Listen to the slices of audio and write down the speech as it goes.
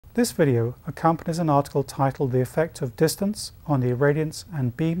This video accompanies an article titled The Effect of Distance on the Irradiance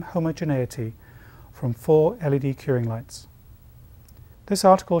and Beam Homogeneity from 4 LED curing lights. This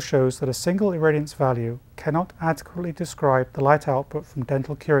article shows that a single irradiance value cannot adequately describe the light output from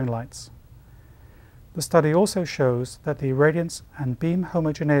dental curing lights. The study also shows that the irradiance and beam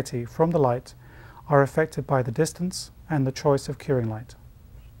homogeneity from the light are affected by the distance and the choice of curing light.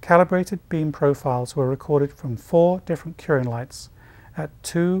 Calibrated beam profiles were recorded from 4 different curing lights at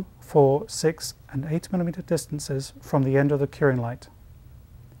 2, 4, 6 and 8 mm distances from the end of the curing light.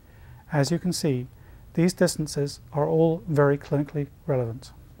 As you can see, these distances are all very clinically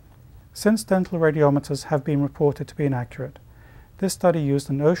relevant. Since dental radiometers have been reported to be inaccurate, this study used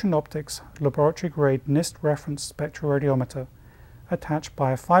an Ocean Optics laboratory-grade NIST reference spectroradiometer attached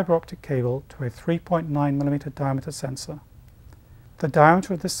by a fiber optic cable to a 3.9 mm diameter sensor. The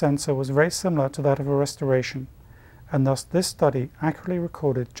diameter of this sensor was very similar to that of a restoration, and thus this study accurately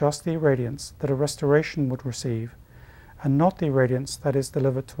recorded just the irradiance that a restoration would receive, and not the irradiance that is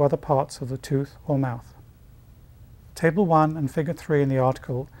delivered to other parts of the tooth or mouth. Table 1 and Figure 3 in the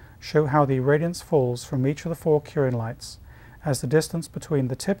article show how the irradiance falls from each of the 4 curing lights as the distance between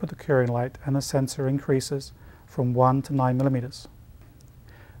the tip of the curing light and the sensor increases from 1 to 9 mm.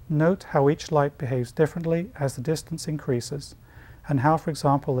 Note how each light behaves differently as the distance increases, and how, for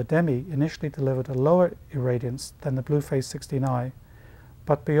example, the Demi initially delivered a lower irradiance than the blue phase 16I,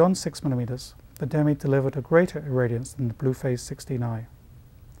 but beyond 6 mm, the Demi delivered a greater irradiance than the blue phase 16I.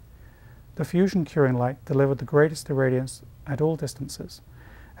 The fusion curing light delivered the greatest irradiance at all distances,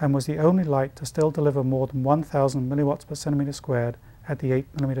 and was the only light to still deliver more than 1000 mW per centimeter squared at the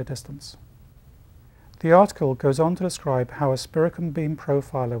 8 mm distance. The article goes on to describe how a spiricum beam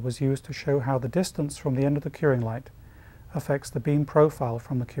profiler was used to show how the distance from the end of the curing light affects the beam profile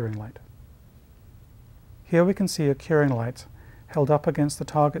from the curing light. Here we can see a curing light held up against the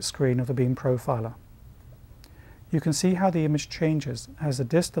target screen of the beam profiler. You can see how the image changes as the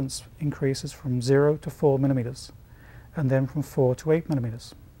distance increases from 0 to 4 mm, and then from 4 to 8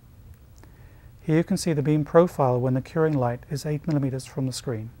 mm. Here you can see the beam profile when the curing light is 8 mm from the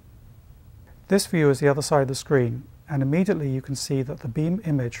screen. This view is the other side of the screen, and immediately you can see that the beam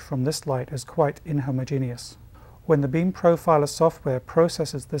image from this light is quite inhomogeneous. When the beam profiler software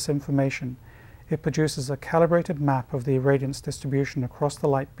processes this information, it produces a calibrated map of the irradiance distribution across the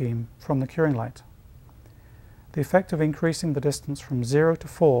light beam from the curing light. The effect of increasing the distance from 0 to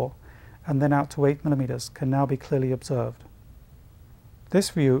 4 and then out to 8 mm can now be clearly observed.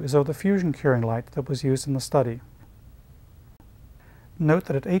 This view is of the fusion curing light that was used in the study. Note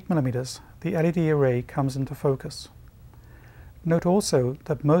that at 8 mm, the LED array comes into focus. Note also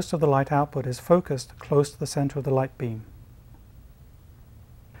that most of the light output is focused close to the center of the light beam.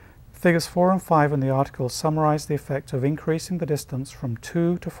 Figures 4 and 5 in the article summarize the effect of increasing the distance from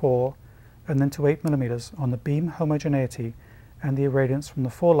 2 to 4 and then to 8 mm on the beam homogeneity and the irradiance from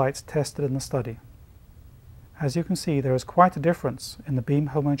the 4 lights tested in the study. As you can see, there is quite a difference in the beam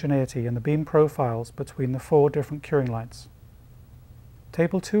homogeneity and the beam profiles between the 4 different curing lights.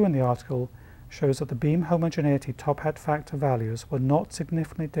 Table 2 in the article shows that the beam homogeneity top hat factor values were not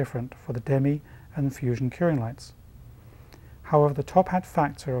significantly different for the Demi and fusion curing lights. However, the top hat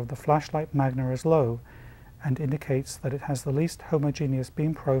factor of the flashlight Magna is low and indicates that it has the least homogeneous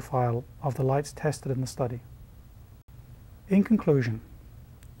beam profile of the lights tested in the study. In conclusion,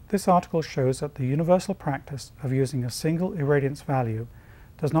 this article shows that the universal practice of using a single irradiance value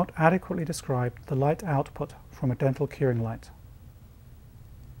does not adequately describe the light output from a dental curing light.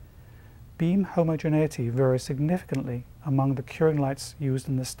 Beam homogeneity varies significantly among the curing lights used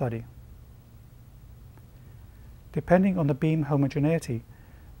in this study. Depending on the beam homogeneity,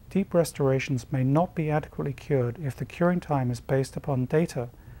 deep restorations may not be adequately cured if the curing time is based upon data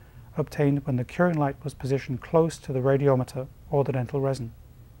obtained when the curing light was positioned close to the radiometer or the dental resin.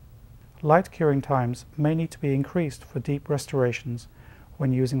 Light curing times may need to be increased for deep restorations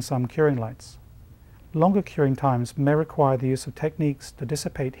when using some curing lights. Longer curing times may require the use of techniques to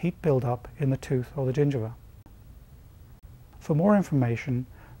dissipate heat buildup in the tooth or the gingiva. For more information,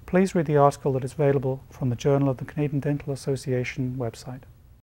 please read the article that is available from the Journal of the Canadian Dental Association website.